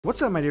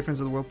What's up, my dear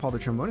friends of the world? Paul the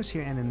Trombonist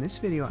here, and in this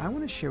video I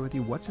want to share with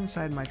you what's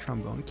inside my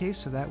trombone case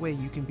so that way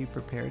you can be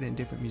prepared in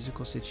different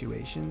musical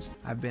situations.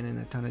 I've been in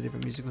a ton of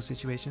different musical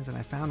situations, and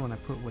I found when I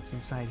put what's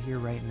inside here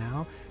right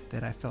now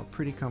that I felt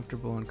pretty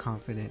comfortable and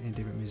confident in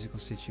different musical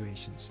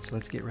situations. So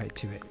let's get right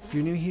to it. If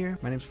you're new here,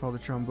 my name is Paul the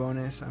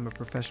Trombonist. I'm a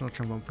professional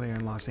trombone player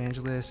in Los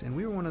Angeles, and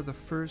we were one of the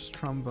first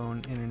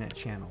trombone internet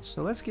channels.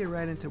 So let's get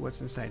right into what's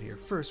inside here.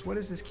 First, what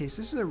is this case?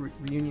 This is a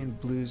Reunion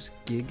Blues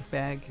gig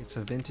bag. It's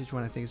a vintage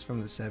one. I think it's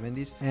from the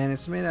 70s. And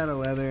it's made out of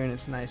leather and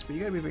it's nice, but you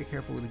gotta be very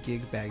careful with the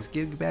gig bags.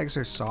 Gig bags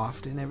are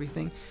soft and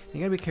everything. You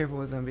gotta be careful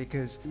with them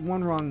because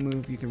one wrong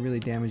move, you can really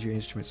damage your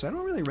instrument. So I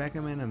don't really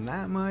recommend them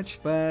that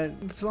much, but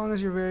as long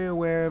as you're very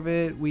aware of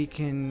it, we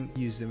can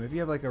use them. If you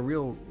have like a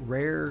real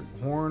rare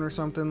horn or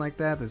something like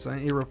that that's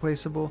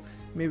irreplaceable,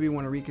 maybe you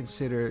want to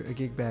reconsider a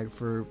gig bag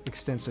for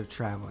extensive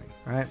traveling.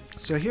 All right,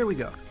 so here we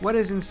go. What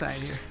is inside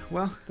here?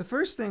 Well, the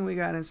first thing we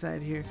got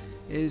inside here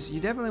is you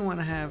definitely want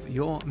to have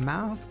your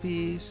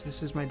mouthpiece.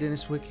 This is my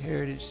Dennis Wick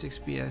Heritage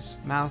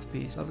 6BS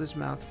mouthpiece. Love this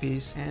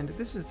mouthpiece. And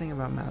this is the thing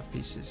about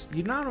mouthpieces.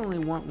 You not only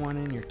want one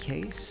in your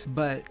case,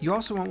 but you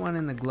also want one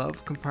in the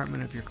glove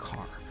compartment of your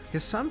car.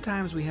 Because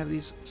sometimes we have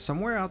these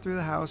somewhere out through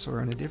the house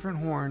or on a different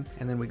horn,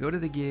 and then we go to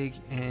the gig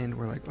and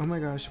we're like, oh my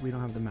gosh, we don't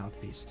have the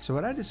mouthpiece. So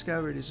what I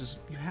discovered is just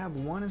you have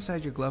one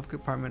inside your glove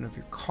compartment of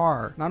your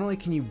car. Not only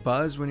can you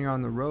buzz when you're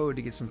on the road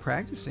to get some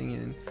practicing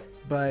in,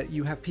 but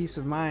you have peace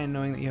of mind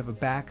knowing that you have a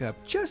backup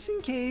just in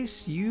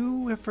case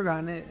you have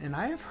forgotten it. And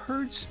I have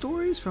heard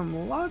stories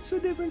from lots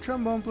of different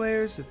trombone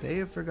players that they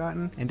have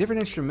forgotten, and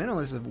different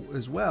instrumentalists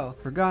as well,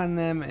 forgotten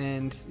them,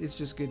 and it's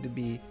just good to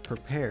be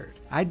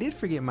prepared. I did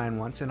forget mine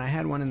once, and I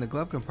had one in the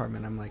glove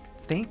compartment. I'm like,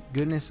 thank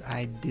goodness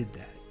I did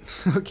that.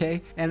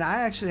 Okay, and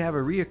I actually have a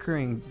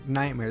reoccurring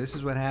nightmare. This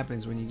is what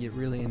happens when you get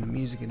really into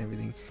music and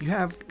everything. You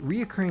have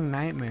reoccurring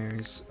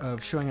nightmares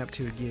of showing up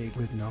to a gig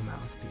with no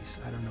mouthpiece.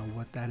 I don't know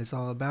what that is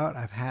all about.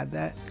 I've had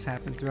that. It's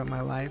happened throughout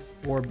my life.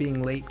 Or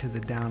being late to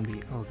the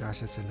downbeat. Oh gosh,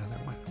 that's another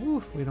one.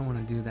 Ooh, we don't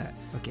want to do that.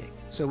 Okay,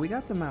 so we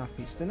got the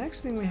mouthpiece. The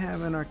next thing we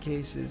have in our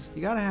case is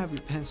you got to have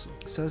your pencil.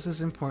 So this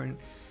is important.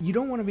 You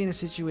don't want to be in a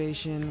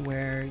situation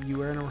where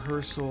you are in a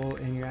rehearsal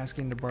and you're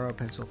asking to borrow a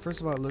pencil.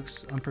 First of all, it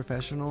looks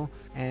unprofessional,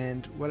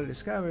 and what I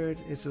discovered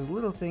is this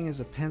little thing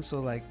as a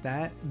pencil like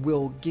that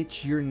will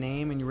get your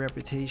name and your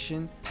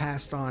reputation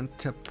passed on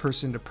to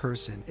person.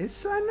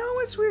 I know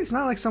it's weird. It's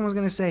not like someone's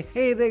gonna say,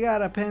 hey, they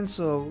got a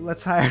pencil,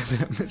 let's hire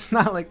them. It's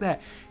not like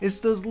that. It's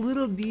those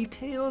little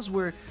details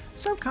where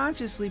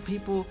subconsciously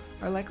people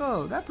are like,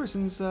 oh, that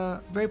person's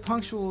very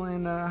punctual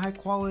and high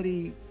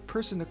quality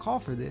person to call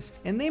for this,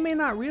 and they may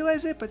not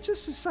realize it, but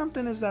just as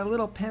something as that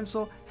little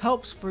pencil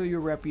helps for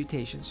your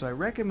reputation. So I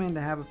recommend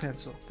to have a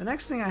pencil. The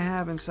next thing I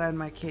have inside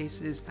my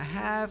case is I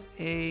have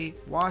a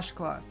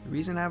washcloth. The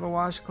reason I have a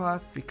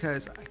washcloth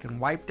because I can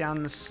wipe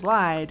down the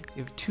slide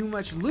if too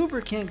much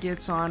lubricant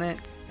gets on it,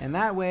 and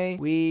that way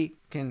we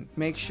can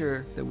make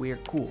sure that we are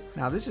cool.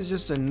 Now this is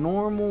just a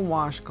normal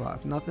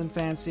washcloth, nothing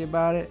fancy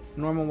about it,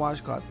 normal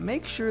washcloth.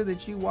 Make sure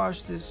that you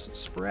wash this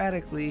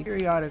sporadically,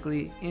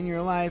 periodically in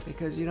your life,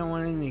 because you don't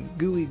want any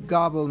gooey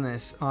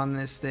gobbleness on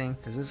this thing,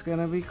 because it's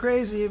gonna be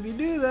crazy if you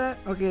do that.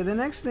 Okay, the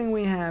next thing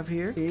we have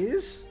here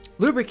is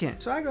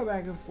lubricant. So I go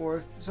back and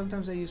forth.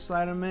 Sometimes I use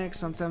Slide and Mix,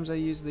 sometimes I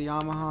use the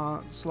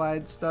Yamaha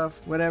slide stuff.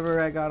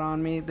 Whatever I got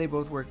on me, they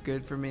both work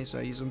good for me, so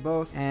I use them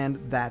both, and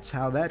that's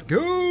how that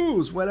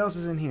goes. What else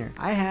is in here?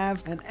 I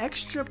have an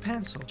extra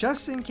pencil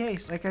just in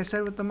case. Like I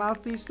said with the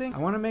mouthpiece thing, I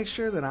want to make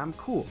sure that I'm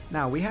cool.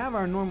 Now we have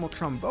our normal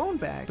trombone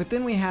bag, but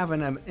then we have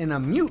a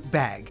mute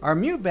bag. Our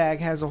mute bag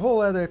has a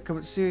whole other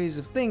series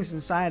of things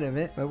inside of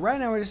it, but right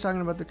now we're just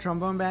talking about the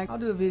trombone bag. I'll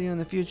do a video in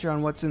the future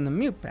on what's in the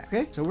mute bag.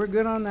 Okay, so we're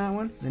good on that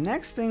one. The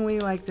next thing we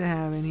like to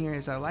have in here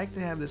is I like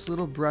to have this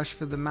little brush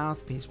for the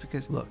mouthpiece,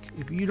 because look,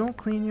 if you don't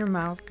clean your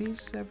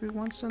mouthpiece every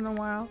once in a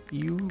while,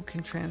 you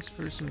can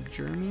transfer some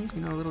germies,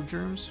 you know, little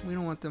germs. We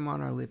don't want them on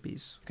our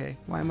lippies. Okay,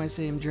 why am I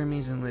saying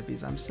germies and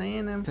lippies? I'm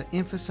saying them to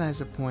emphasize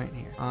a point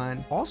here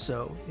on,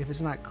 also, if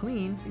it's not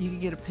clean, you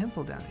could get a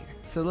pimple down here.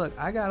 So look,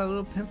 I got a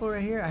little pimple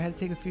right here. I had to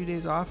take a few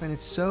days off, and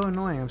it's so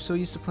annoying. I'm so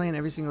used to playing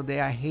every single day.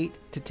 I hate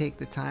to take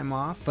the time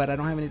off, but I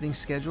don't have anything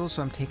scheduled,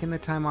 so I'm taking the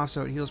time off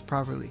so it heals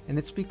properly. And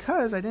it's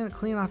because I didn't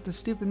clean off the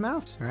stupid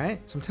mouth, all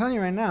right? So I'm telling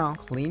you right now,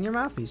 clean your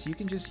mouthpiece. You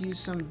can just use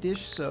some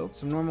dish soap,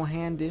 some normal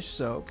hand dish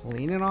soap,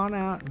 clean it on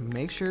out, and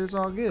make sure it's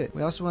all good.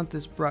 We also want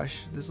this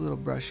brush, this little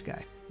brush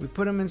guy. We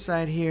put them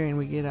inside here and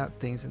we get out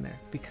things in there,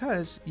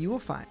 because you will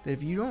find that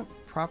if you don't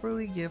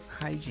properly give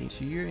hygiene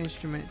to your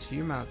instrument, to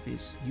your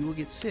mouthpiece, you will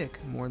get sick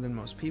more than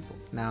most people.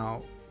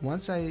 Now,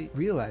 once I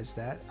realized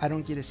that, I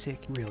don't get as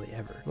sick really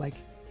ever. Like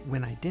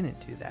when I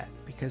didn't do that,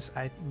 because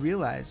I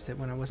realized that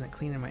when I wasn't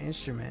cleaning my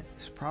instrument,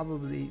 it's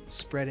probably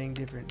spreading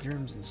different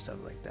germs and stuff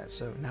like that.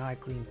 So now I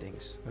clean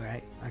things, all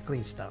right? I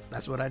clean stuff.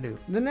 That's what I do.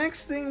 The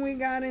next thing we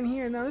got in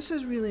here, now this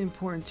is really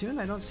important too,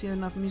 and I don't see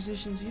enough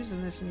musicians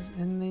using this,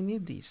 and they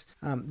need these.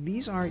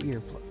 These are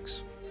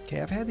earplugs.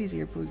 Okay, I've had these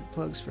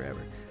earplugs forever.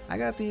 I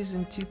got these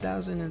in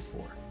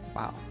 2004.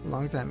 Wow, a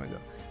long time ago.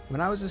 When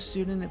I was a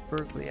student at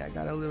Berkeley, I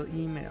got a little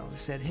email that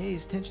said, hey,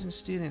 attention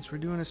students, we're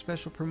doing a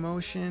special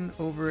promotion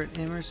over at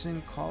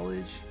Emerson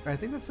College. I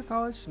think that's the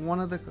college.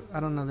 I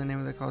don't know the name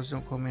of the college,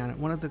 don't quote me on it.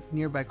 One of the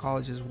nearby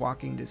colleges,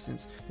 walking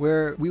distance,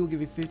 where we will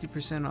give you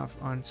 50% off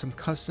on some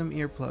custom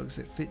earplugs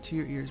that fit to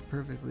your ears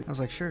perfectly. I was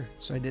like, sure.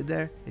 So I did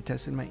there. They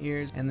tested my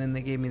ears, and then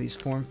they gave me these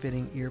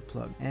form-fitting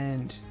earplugs,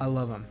 and I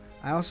love them.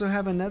 I also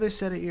have another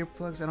set of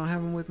earplugs. I don't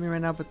have them with me right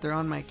now, but they're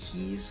on my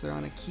keys. They're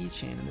on a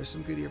keychain, and there's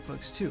some good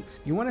earplugs too.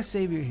 You want to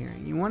save your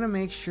hearing. You want to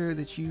make sure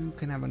that you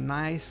can have a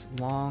nice,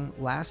 long,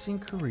 lasting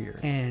career,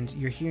 and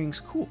your hearing's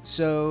cool.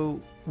 So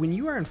when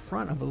you are in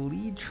front of a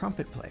lead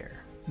trumpet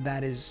player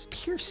that is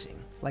piercing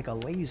like a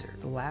laser,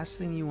 the last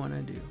thing you want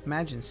to do,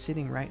 imagine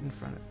sitting right in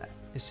front of that,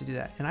 is to do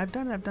that. And I've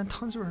done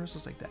tons of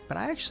rehearsals like that. But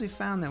I actually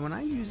found that when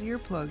I use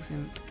earplugs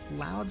in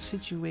loud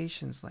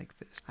situations like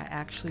this, I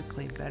actually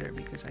play better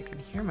because I can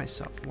hear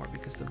myself more,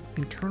 because the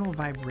internal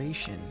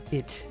vibration,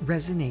 it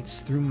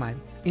resonates through my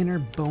inner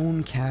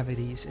bone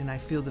cavities, and I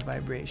feel the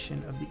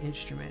vibration of the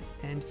instrument.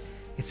 And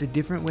it's a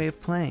different way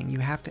of playing. You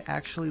have to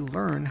actually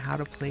learn how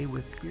to play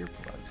with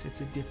earplugs.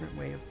 It's a different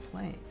way of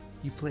playing.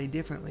 You play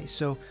differently.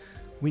 So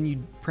when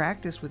you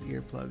practice with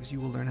earplugs, you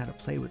will learn how to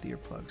play with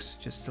earplugs,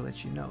 just to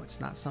let you know.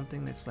 It's not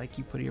something that's like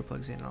you put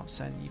earplugs in and all of a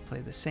sudden you play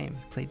the same.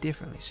 You play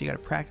differently. So you got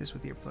to practice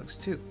with earplugs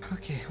too.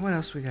 Okay, what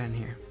else we got in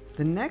here?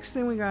 The next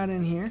thing we got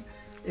in here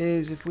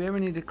is if we ever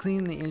need to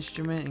clean the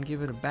instrument and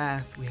give it a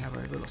bath, we have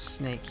our little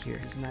snake here.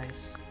 It's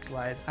nice.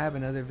 Slide. I have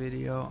another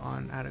video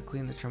on how to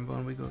clean the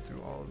trombone. We go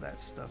through all of that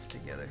stuff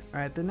together. All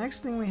right, the next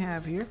thing we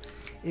have here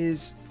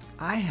is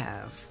I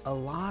have a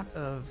lot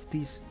of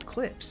these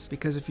clips,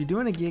 because if you're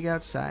doing a gig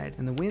outside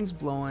and the wind's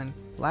blowing,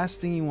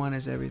 last thing you want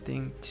is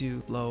everything to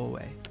blow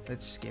away.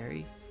 That's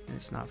scary and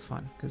it's not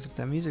fun, because if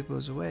that music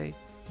blows away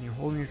and you're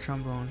holding your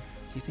trombone,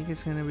 do you think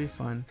it's going to be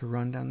fun to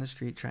run down the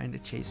street trying to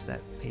chase that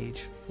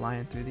page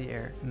flying through the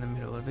air in the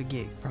middle of a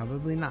gig?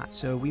 Probably not.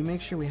 So we make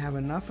sure we have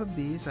enough of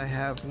these. I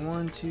have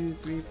 1, 2,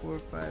 3, 4,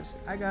 5, 6.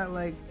 I got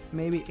like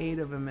maybe 8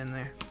 of them in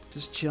there.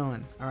 Just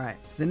chilling. All right.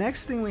 The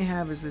next thing we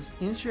have is this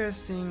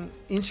interesting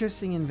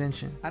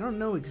invention. I don't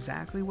know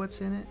exactly what's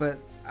in it, but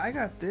I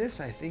got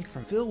this, I think,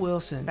 from Phil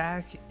Wilson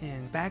back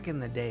in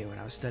the day when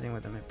I was studying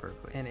with him at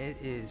Berkeley. And it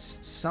is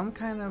some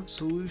kind of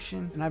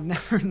solution, and I've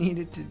never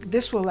needed to.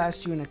 This will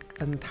last you an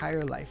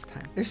entire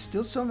lifetime. There's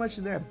still so much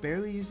there. I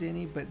barely used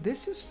any, but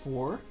this is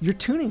for your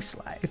tuning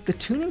slide. If the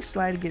tuning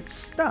slide gets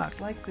stuck,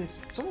 it's like this.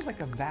 It's almost like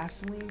a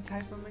Vaseline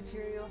type of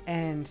material,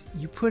 and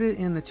you put it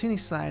in the tuning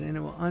slide, and it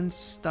will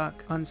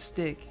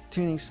unstick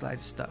tuning slide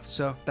stuff.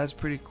 So that's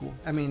pretty cool.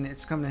 I mean,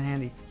 it's come in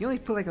handy. You only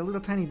put like a little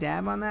tiny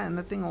dab on that, and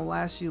the thing will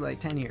last you like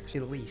 10 years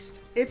at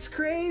least. It's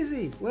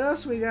crazy. What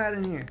else we got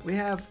in here? We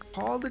have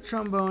Paul the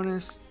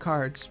Trombonist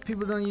cards.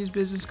 People don't use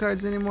business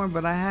cards anymore,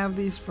 but I have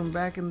these from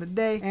back in the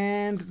day,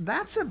 and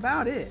that's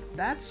about it.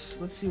 Let's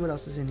see what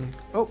else is in here.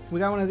 Oh,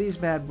 we got one of these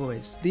bad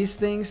boys. These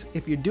things,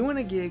 if you're doing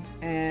a gig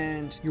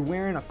and you're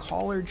wearing a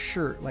collared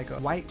shirt, like a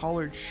white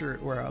collared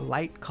shirt or a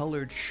light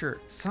colored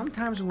shirt,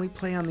 sometimes when we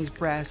play on these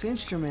brass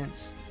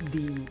instruments,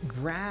 the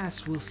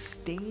brass will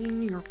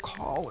stain your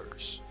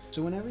collars.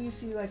 So whenever you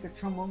see like a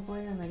trombone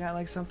player and they got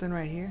like something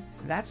right here,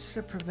 that's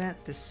to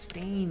prevent the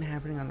stain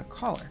happening on the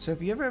collar. So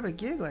if you ever have a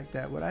gig like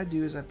that, what I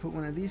do is I put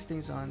one of these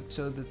things on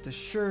so that the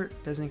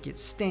shirt doesn't get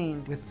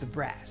stained with the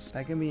brass.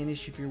 That can be an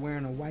issue if you're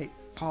wearing a white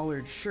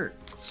collared shirt.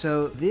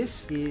 So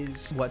this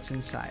is what's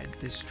inside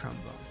this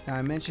trombone. Now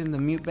I mentioned the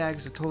mute bag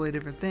is a totally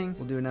different thing.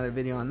 We'll do another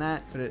video on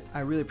that, but I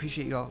really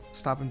appreciate y'all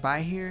stopping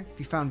by here. If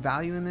you found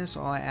value in this,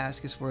 all I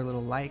ask is for a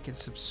little like and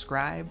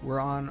subscribe. We're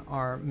on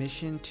our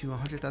mission to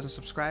 100,000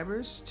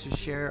 subscribers to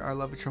share our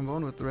love of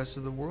trombone with the rest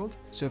of the world.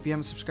 So if you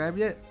haven't subscribed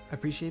yet, I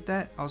appreciate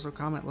that. Also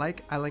comment,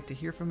 like. I like to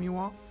hear from you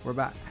all. We're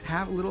about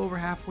a little over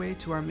halfway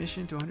to our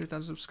mission to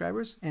 100,000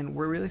 subscribers, and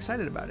we're really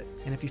excited about it.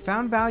 And if you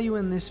found value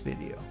in this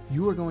video,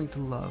 you are going to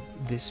love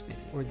this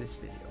video or this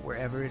video,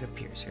 wherever it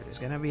appears here. There's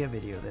gonna be a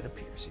video that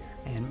appears here.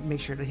 And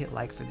make sure to hit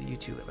like for the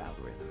YouTube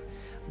algorithm.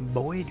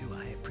 Boy, do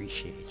I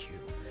appreciate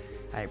you.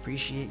 I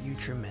appreciate you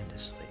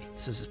tremendously.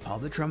 So this is Paul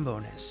the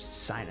Trombonist,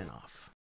 signing off.